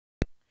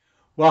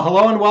Well,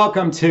 hello and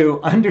welcome to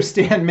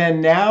Understand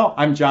Men Now.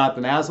 I'm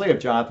Jonathan Aslay of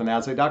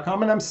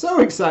jonathanAslay.com, and I'm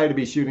so excited to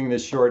be shooting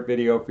this short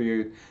video for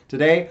you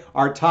today.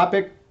 Our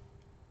topic,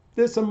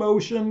 this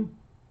emotion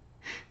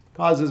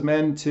causes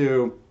men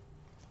to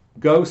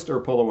ghost or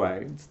pull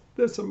away. It's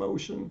this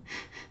emotion.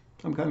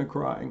 I'm kind of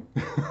crying.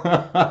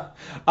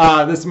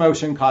 This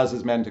emotion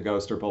causes men to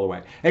ghost or pull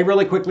away. Hey,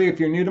 really quickly, if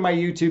you're new to my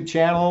YouTube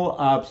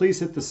channel,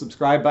 please hit the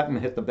subscribe button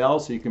and hit the bell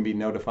so you can be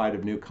notified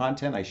of new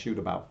content. I shoot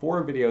about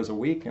 4 videos a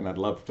week, and I'd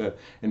love to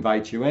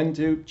invite you in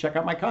to check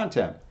out my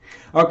content.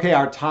 Okay,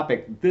 our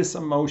topic, this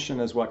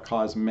emotion is what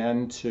caused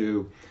men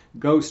to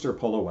ghost or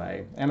pull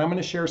away. And I'm going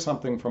to share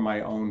something from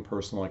my own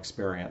personal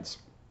experience.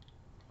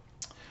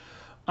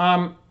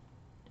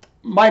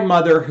 My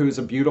mother, who's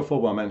a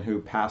beautiful woman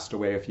who passed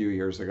away a few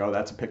years ago,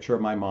 that's a picture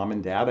of my mom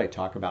and dad. I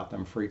talk about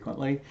them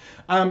frequently.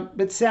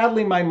 But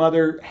sadly, my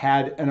mother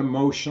had an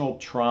emotional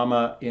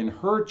trauma in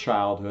her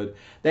childhood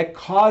that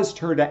caused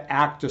her to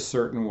act a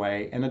certain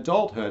way in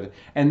adulthood.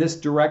 And this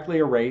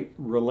directly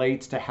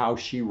relates to how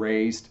she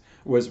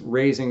was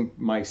raising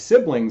my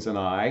siblings and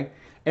I,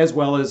 as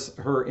well as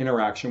her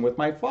interaction with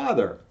my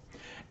father.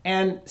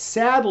 And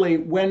sadly,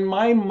 when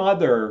my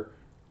mother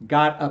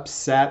got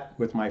upset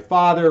with my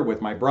father,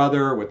 with my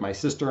brother, with my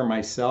sister, and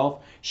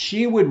myself,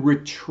 she would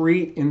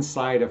retreat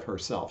inside of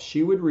herself.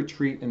 She would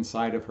retreat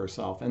inside of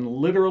herself. And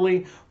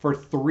literally for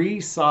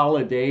 3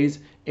 solid days,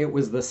 it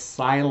was the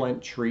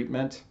silent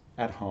treatment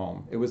at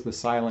home. It was the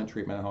silent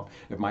treatment at home.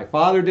 If my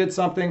father did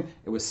something,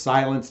 it was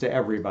silence to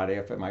everybody.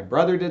 If my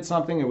brother did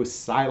something, it was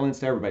silence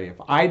to everybody. If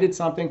I did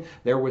something,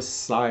 there was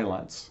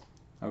silence.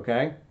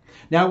 Okay?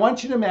 Now I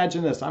want you to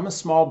imagine this. I'm a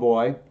small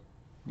boy,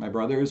 my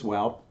brother as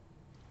well.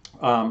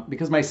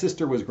 Because my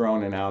sister was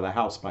grown and out of the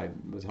house by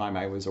the time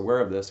I was aware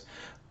of this.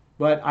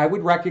 But I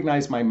would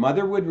recognize my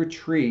mother would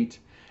retreat.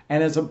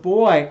 And as a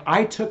boy,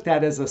 I took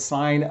that as a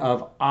sign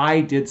of I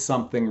did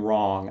something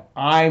wrong.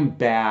 I'm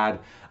bad.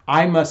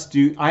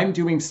 I'm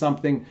doing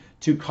something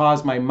to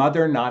cause my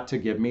mother not to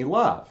give me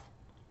love.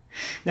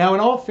 Now, in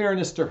all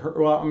fairness to her,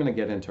 well, I'm going to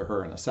get into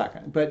her in a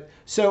second. But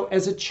so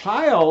as a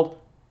child,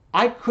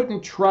 I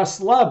couldn't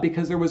trust love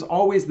because there was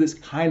always this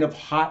kind of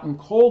hot and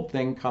cold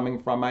thing coming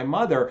from my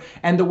mother.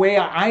 And the way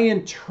I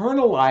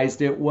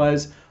internalized it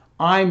was,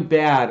 I'm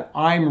bad,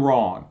 I'm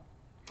wrong.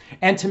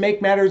 And to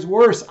make matters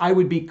worse, I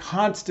would be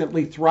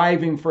constantly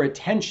thriving for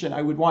attention.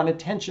 I would want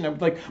attention. I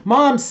would like,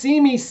 Mom,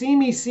 see me, see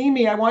me, see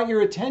me. I want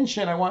your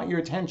attention. I want your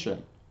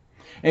attention.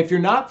 And if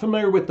you're not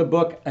familiar with the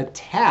book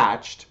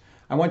Attached,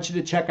 I want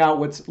you to check out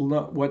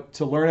what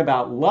to learn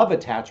about love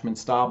attachment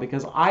style,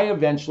 because I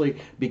eventually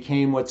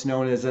became what's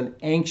known as an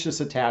anxious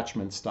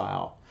attachment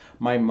style.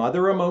 My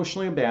mother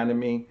emotionally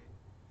abandoned me,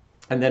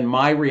 and then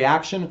my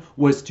reaction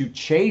was to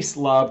chase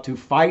love, to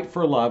fight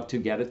for love, to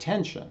get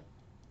attention.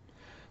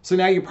 So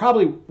now you're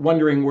probably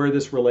wondering where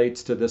this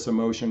relates to this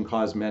emotion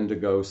cause men to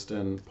ghost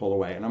and pull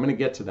away, and I'm going to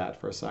get to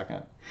that for a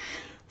second.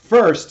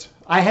 First,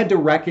 I had to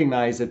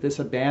recognize that this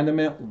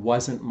abandonment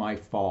wasn't my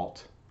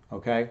fault.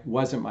 Okay,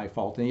 wasn't my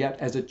fault. And yet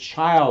as a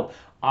child,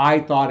 I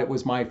thought it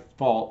was my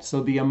fault.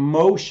 So the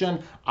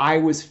emotion I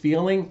was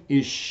feeling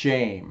is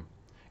shame,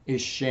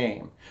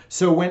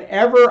 So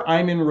whenever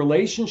I'm in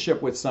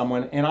relationship with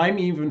someone and I'm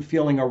even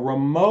feeling a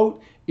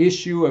remote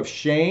issue of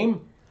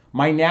shame,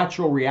 my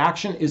natural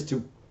reaction is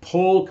to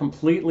pull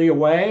completely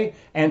away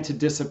and to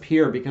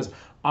disappear, because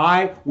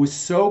I was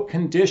so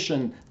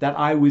conditioned that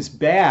I was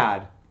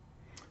bad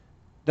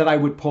that I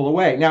would pull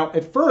away. Now,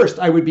 at first,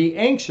 I would be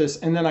anxious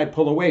and then I'd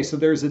pull away. So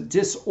there's a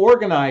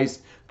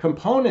disorganized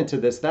component to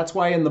this. That's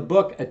why in the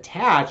book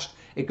Attached,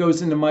 it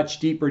goes into much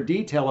deeper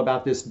detail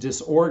about this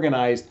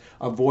disorganized,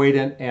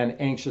 avoidant, and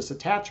anxious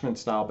attachment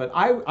style. But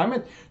I'm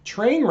a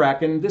train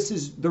wreck, and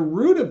the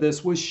root of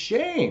this was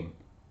shame.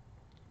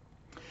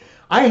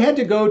 I had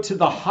to go to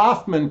the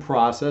Hoffman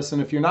process,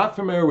 and if you're not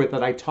familiar with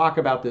it, I talk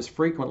about this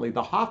frequently,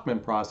 the Hoffman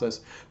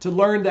process, to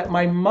learn that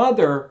my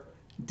mother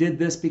did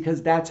this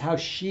because that's how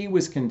she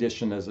was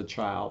conditioned as a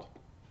child.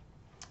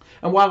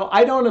 And while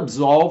I don't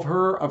absolve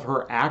her of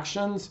her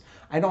actions,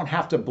 I don't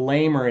have to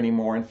blame her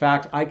anymore. In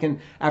fact,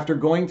 after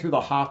going through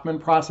the Hoffman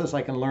process,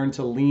 I can learn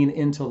to lean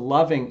into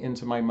loving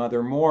into my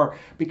mother more,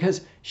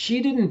 because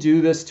she didn't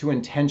do this to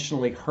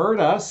intentionally hurt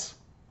us.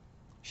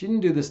 She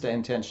didn't do this to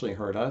intentionally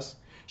hurt us.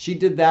 She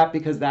did that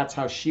because that's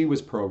how she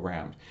was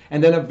programmed.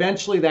 And then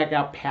eventually that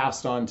got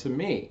passed on to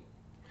me.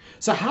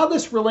 So how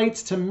this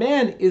relates to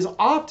men is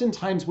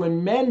oftentimes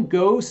when men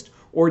ghost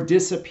or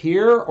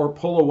disappear or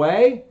pull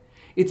away,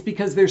 it's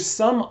because there's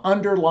some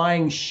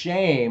underlying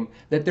shame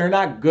that they're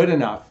not good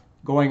enough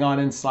going on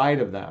inside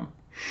of them.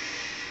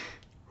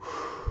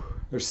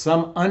 There's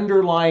some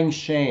underlying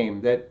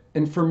shame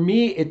and for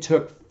me, it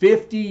took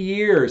 50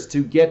 years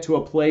to get to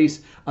a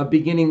place of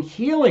beginning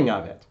healing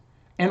of it.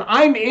 And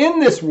I'm in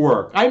this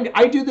work.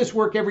 I do this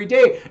work every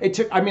day.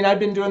 I've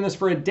been doing this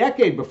for a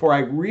decade before I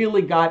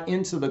really got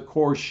into the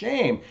core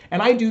shame.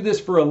 And I do this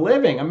for a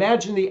living.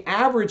 Imagine the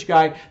average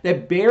guy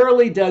that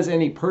barely does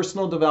any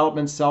personal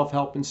development,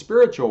 self-help, and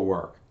spiritual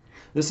work.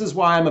 This is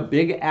why I'm a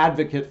big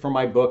advocate for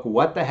my book,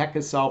 What the Heck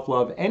is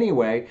Self-Love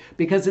Anyway?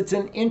 Because it's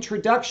an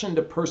introduction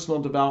to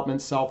personal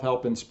development,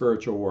 self-help, and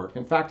spiritual work.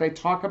 In fact, I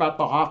talk about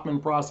the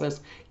Hoffman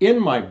process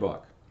in my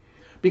book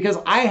because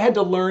I had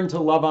to learn to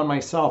love on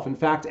myself. In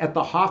fact, at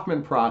the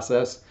Hoffman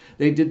process,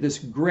 they did this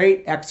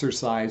great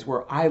exercise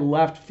where I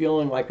left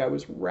feeling like I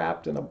was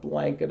wrapped in a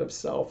blanket of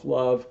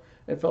self-love.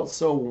 It felt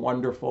so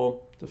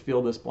wonderful to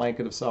feel this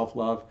blanket of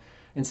self-love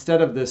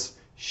instead of this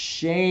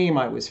shame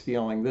I was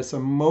feeling, this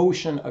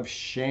emotion of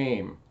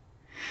shame.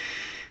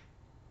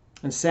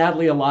 And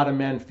sadly, a lot of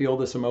men feel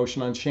this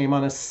emotion on shame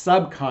on a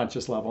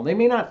subconscious level. They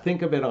may not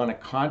think of it on a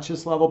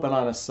conscious level, but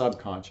on a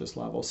subconscious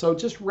level. So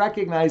just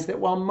recognize that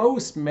while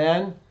most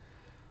men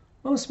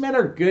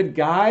are good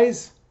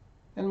guys,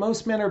 and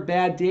most men are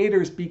bad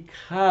daters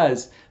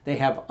because they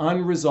have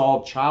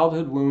unresolved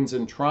childhood wounds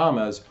and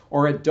traumas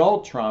or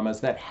adult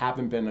traumas that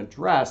haven't been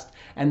addressed,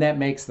 and that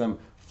makes them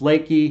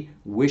flaky,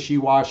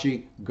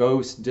 wishy-washy,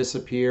 ghost,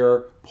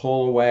 disappear,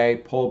 pull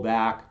away, pull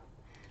back.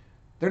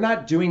 They're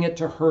not doing it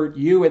to hurt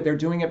you. They're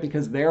doing it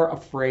because they're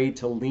afraid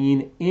to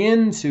lean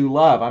into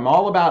love. I'm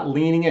all about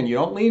leaning in. You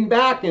don't lean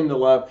back into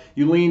love.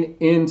 You lean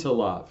into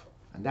love.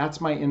 And that's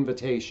my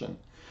invitation.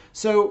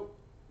 So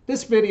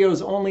this video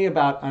is only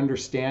about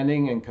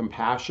understanding and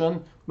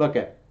compassion. Look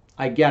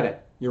I get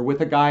it. You're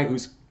with a guy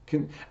whose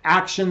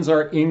actions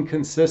are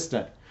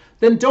inconsistent.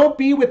 Then don't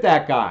be with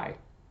that guy.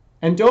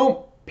 And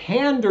don't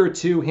pander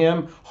to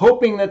him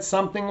hoping that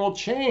something will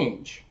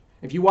change.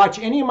 If you watch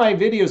any of my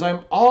videos,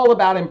 I'm all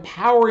about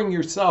empowering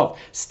yourself.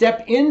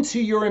 Step into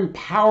your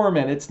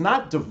empowerment. It's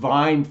not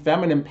divine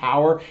feminine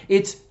power.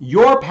 It's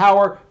your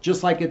power,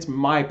 just like it's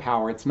my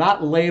power. It's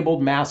not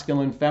labeled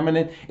masculine,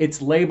 feminine. It's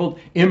labeled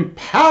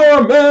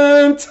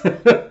empowerment.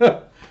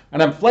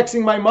 And I'm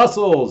flexing my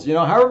muscles,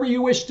 however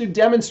you wish to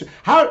demonstrate.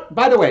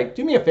 By the way,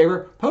 do me a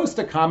favor, post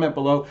a comment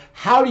below.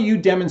 How do you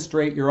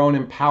demonstrate your own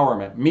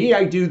empowerment? Me,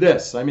 I do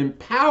this. I'm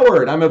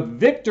empowered. I'm a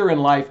victor in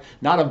life,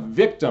 not a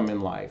victim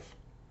in life.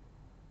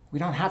 We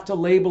don't have to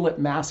label it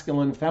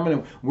masculine,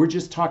 feminine. We're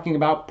just talking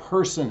about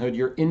personhood,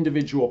 your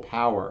individual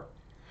power.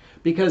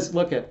 Because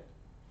look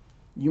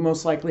you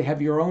most likely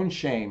have your own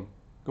shame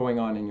going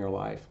on in your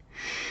life.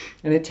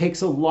 And it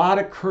takes a lot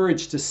of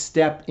courage to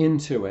step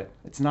into it.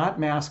 It's not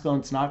masculine,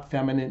 it's not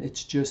feminine,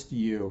 it's just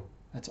you.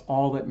 That's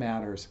all that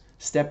matters.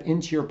 Step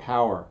into your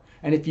power.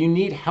 And if you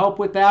need help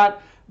with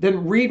that,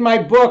 then read my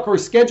book or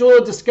schedule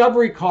a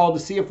discovery call to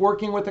see if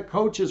working with a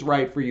coach is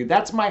right for you.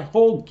 That's my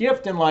whole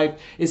gift in life,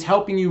 is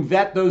helping you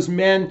vet those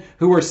men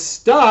who are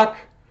stuck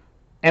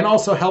and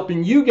also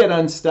helping you get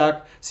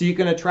unstuck so you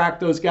can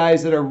attract those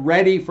guys that are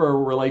ready for a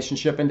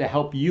relationship and to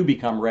help you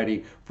become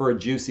ready for a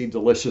juicy,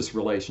 delicious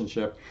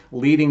relationship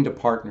leading to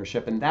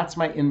partnership. And that's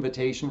my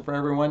invitation for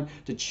everyone,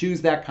 to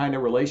choose that kind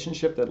of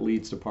relationship that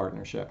leads to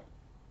partnership.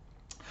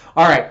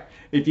 All right.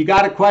 If you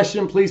got a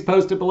question, please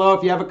post it below.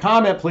 If you have a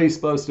comment, please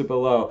post it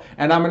below.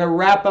 And I'm going to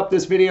wrap up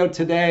this video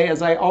today,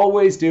 as I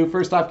always do.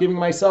 First off, giving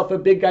myself a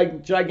big,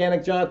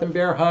 gigantic Jonathan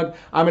Bear hug.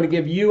 I'm going to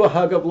give you a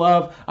hug of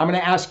love. I'm going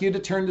to ask you to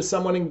turn to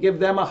someone and give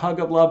them a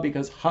hug of love,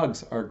 because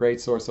hugs are a great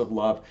source of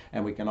love,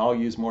 and we can all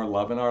use more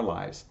love in our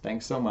lives.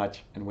 Thanks so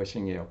much, and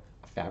wishing you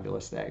a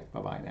fabulous day.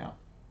 Bye-bye now.